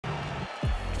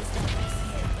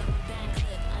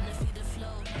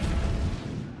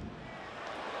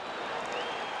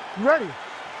You ready?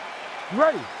 You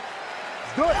ready?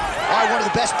 Good. All right, one of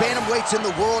the best bantamweights in the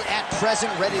world at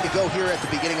present, ready to go here at the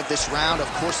beginning of this round. Of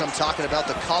course, I'm talking about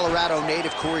the Colorado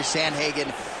native, Cory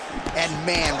Sandhagen. And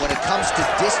man, when it comes to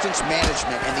distance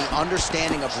management and the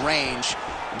understanding of range,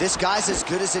 this guy's as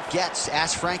good as it gets.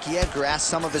 Ask Frankie Edgar, ask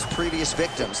some of his previous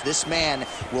victims. This man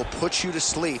will put you to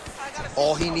sleep.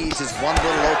 All he needs is one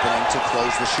little opening to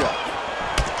close the show.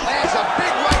 Lands a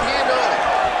big right hand early.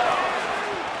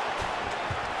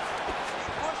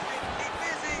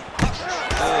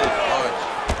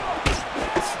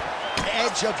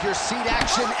 Edge of your seat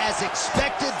action as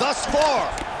expected thus far.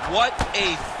 What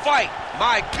a fight.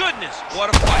 My goodness, what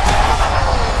a fight.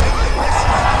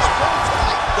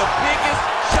 The biggest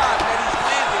shot that he's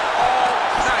landed all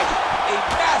night. A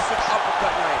massive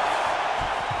uppercut land.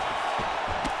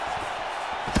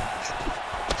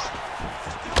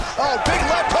 Oh, big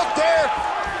left hook there.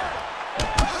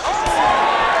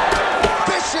 Oh!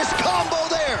 Vicious combo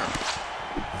there.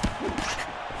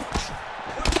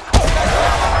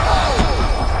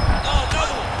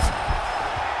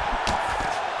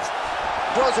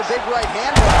 Throws a big right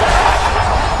hand.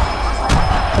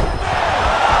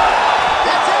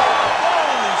 That's it.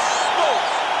 Holy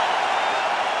smokes.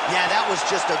 Yeah, that was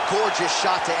just a gorgeous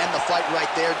shot to end the fight right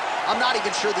there. I'm not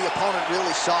even sure the opponent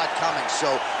really saw it coming.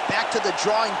 So back to the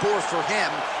drawing board for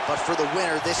him. But for the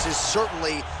winner, this is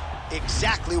certainly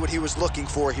exactly what he was looking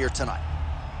for here tonight.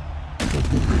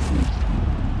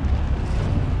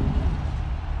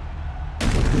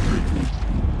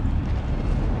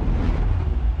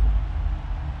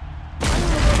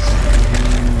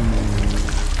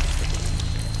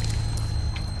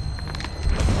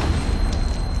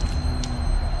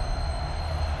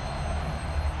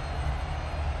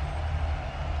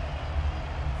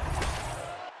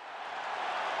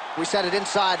 We set it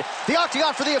inside the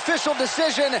octagon for the official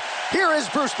decision. Here is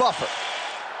Bruce Buffer.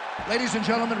 Ladies and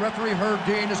gentlemen, referee Herb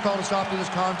Dean has called a stop to this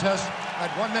contest at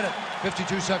 1 minute,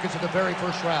 52 seconds of the very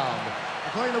first round.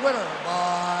 Declaring the winner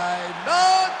by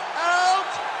knockout,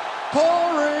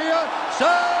 Cory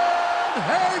Sandhagen.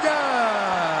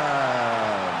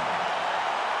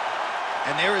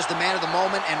 And there is the man of the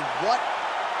moment, and what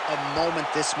a moment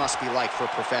this must be like for a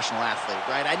professional athlete,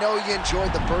 right? I know you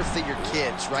enjoyed the birth of your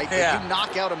kids, right? Yeah. But you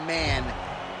knock out a man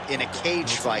in a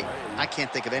cage fight. I can't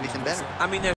think of anything better. I mean,